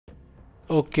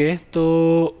Okay तो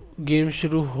game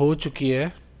शुरू हो चुकी है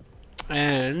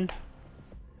एंड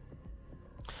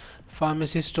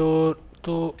फार्मेसी स्टोर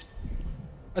तो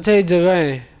अच्छा ये जगह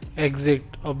है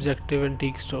एग्जिट ऑब्जेक्टिव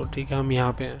एंटीक स्टोर ठीक है हम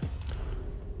यहाँ पे हैं।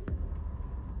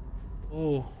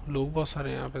 ओह लोग बहुत सारे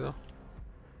हैं यहाँ पे तो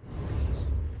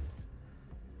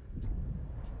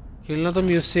खेलना तो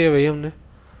म्यूज से है भाई हमने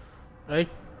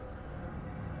right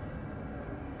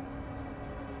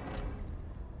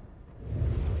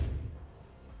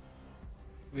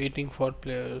waiting for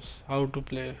players how to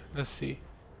play let's see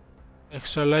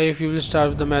extra life you will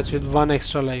start the match with 1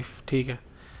 extra life ठीक है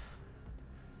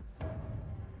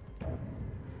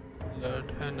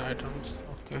ब्लड एंड आइटम्स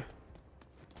ओके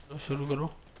तो शुरू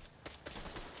करो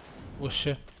ओह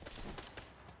शिट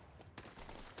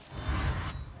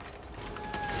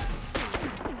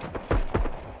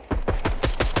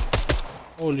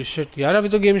होली शिट यार अभी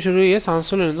तो गेम शुरू हुई है सांस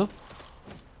तो लेने दो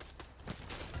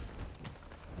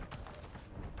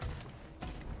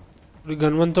पूरी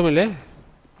गन वन तो मिले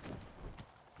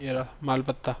ये रहा माल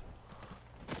पत्ता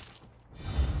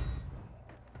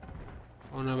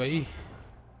कौन है भाई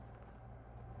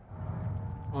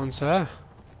कौन सा है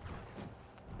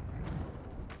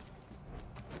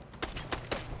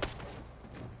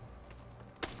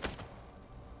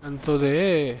गन तो दे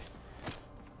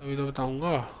अभी तो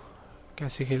बताऊंगा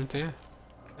कैसे खेलते हैं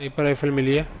स्नाइपर राइफल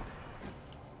मिली है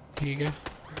ठीक है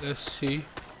let's see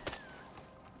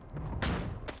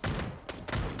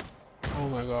oh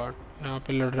my God यहाँ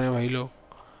पे लड़ रहे हैं भाई लोग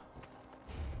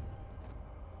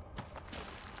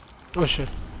ओह शिट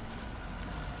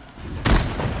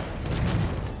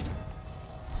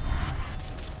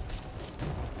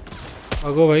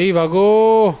भागो भाई भागो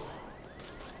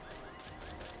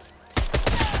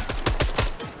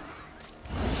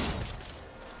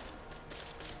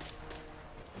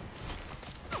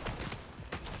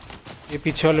ये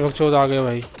पीछे वाले बकचोद आ गए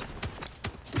भाई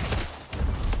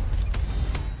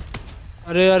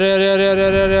अरे अरे अरे अरे अरे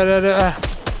अरे अरे अरे अरे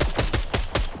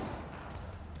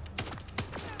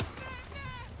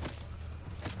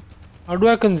हाउ डू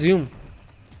आई कंज्यूम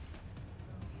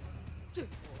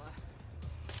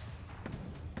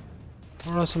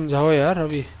थोड़ा समझाओ यार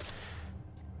अभी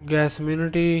gas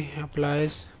immunity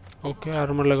applies okay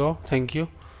armour लगाओ थैंक यू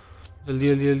जल्दी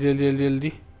जल्दी जल्दी जल्दी जल्दी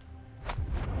जल्दी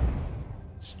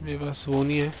मेरे पास वो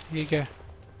नहीं है ये क्या है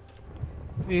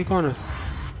ये कौन है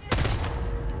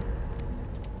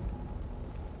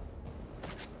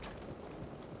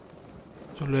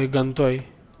चलो एक गन तो आई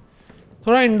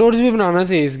थोड़ा इंडोर्स भी बनाना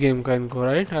चाहिए इस गेम का इनको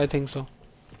राइट आई थिंक सो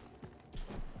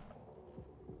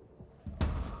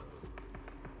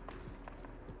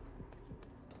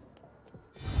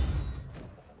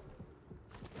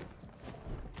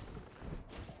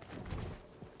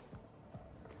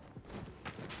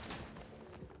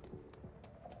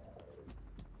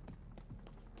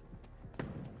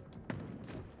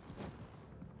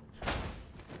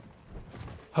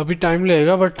अभी टाइम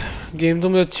लगेगा बट गेम तो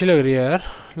मुझे अच्छी लग रही है यार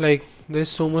like there is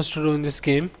so much to do in this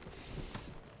game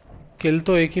किल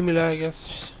तो एक ही मिला है गैस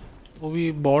वो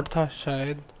भी बॉट था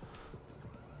शायद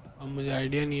अब मुझे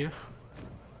आइडिया नहीं है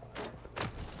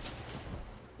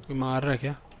कोई मार रहा है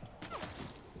क्या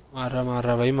मार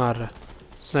रहा भाई मार रहा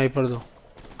स्नाइपर दो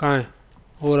कहाँ है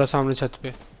हो रहा सामने छत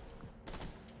पे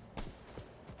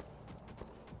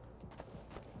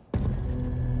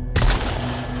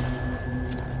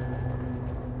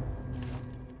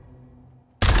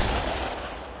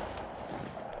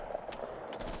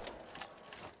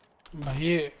भाई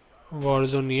ये वॉर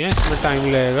जोन नहीं है इसमें टाइम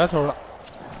लगेगा थोड़ा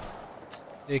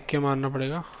देख के मारना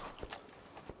पड़ेगा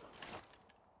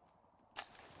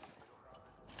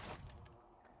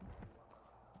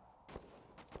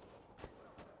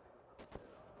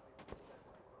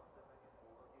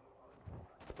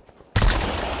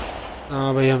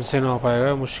हाँ भाई हमसे ना हो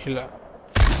पाएगा मुश्किल है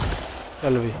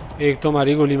चल भाई एक तो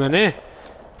मारी गोली मैंने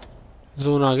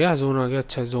जोन आ गया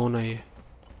अच्छा जोन है ये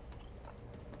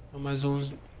तो मैं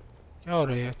जोन क्या हो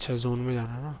रहा है अच्छा जोन में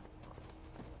जाना ना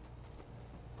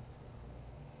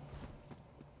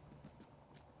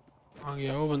आ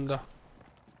गया वो बंदा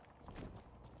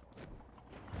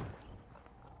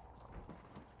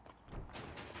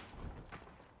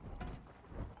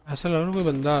ऐसा लग रहा है कोई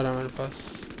बंदा आ रहा है मेरे पास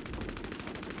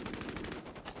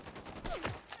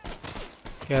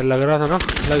क्या लग रहा था ना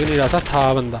लग नहीं रहा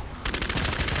था बंदा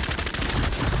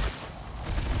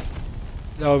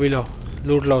लाओ भी लाओ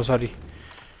लूट लाओ सारी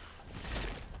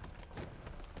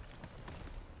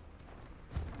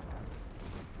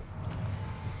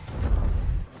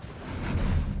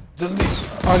जल्दी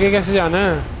आगे कैसे जाना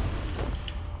है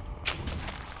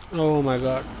oh my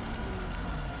God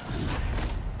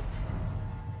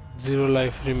 0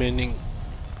 life remaining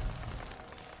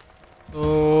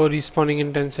तो रिस्पॉनिंग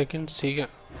इन 10 सेकेंड्स, ठीक है।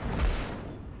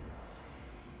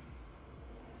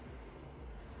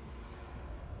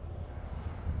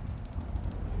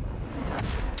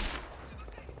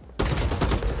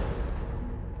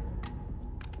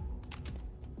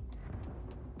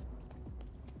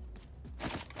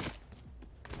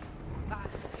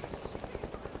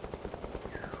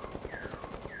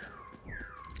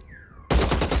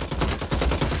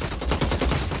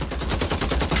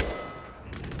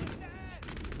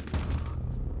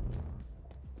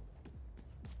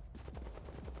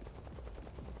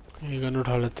 ये गन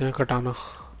उठा लेते हैं, कटाना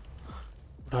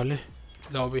उठा ले,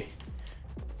 लाओ भी।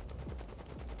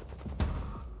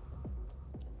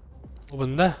 वो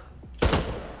बंदा है।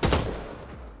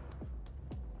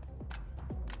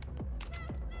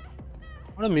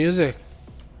 बड़ा music,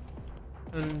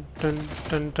 ton ton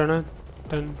ton ton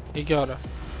ton, ये क्या हो रहा है?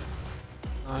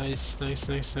 Nice nice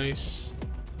nice nice,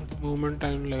 movement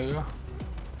time लगेगा।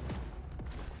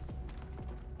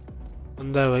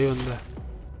 बंदा है भाई, बंदा है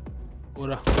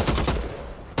पूरा।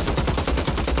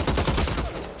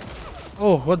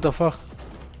 Oh what the fuck.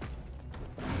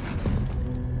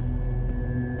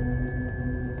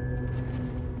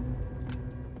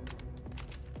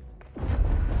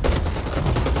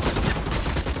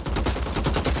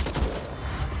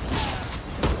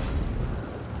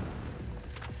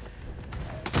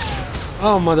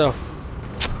 Oh mother.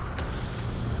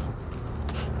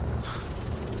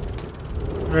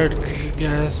 Red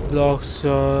gas blocks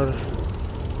और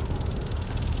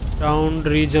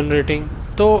sound regenerating।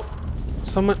 तो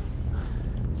समझ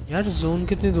यार, जोन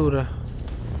कितनी दूर है?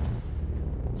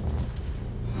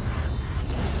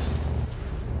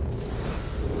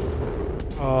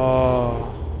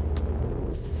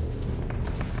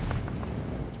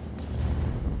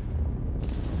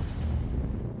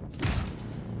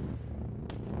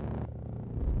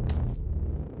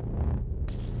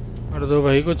 कर दो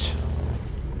भाई कुछ,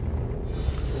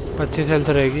 25 हेल्थ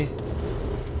रहेगी।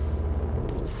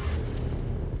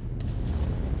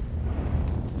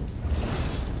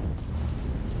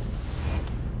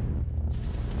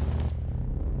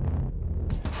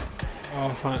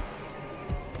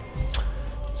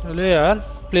 चलो यार,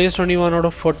 प्लेस 21 आउट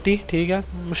ऑफ 40, ठीक है।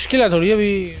 मुश्किल है थोड़ी,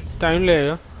 अभी टाइम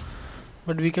लगेगा,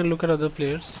 but we can look at other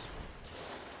players.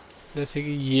 जैसे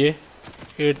कि ये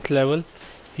 8th level,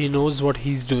 he knows what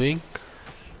he is doing.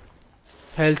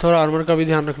 Health और आर्मर का भी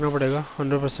ध्यान रखना पड़ेगा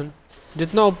 100%,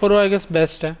 जितना ऊपर हो आई गेस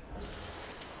बेस्ट है।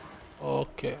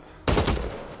 ओके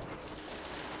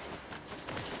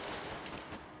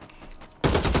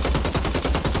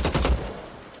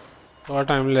थोड़ा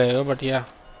टाइम लगेगा, बट या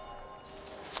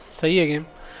सही है गेम।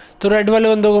 तो रेड वाले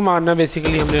बंदों को मारना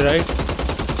बेसिकली हमने, राइट?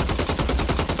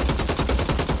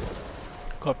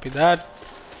 Copy that.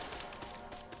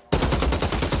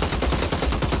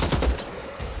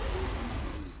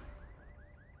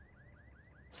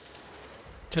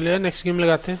 चलिए यार नेक्स्ट गेम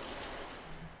लगाते हैं।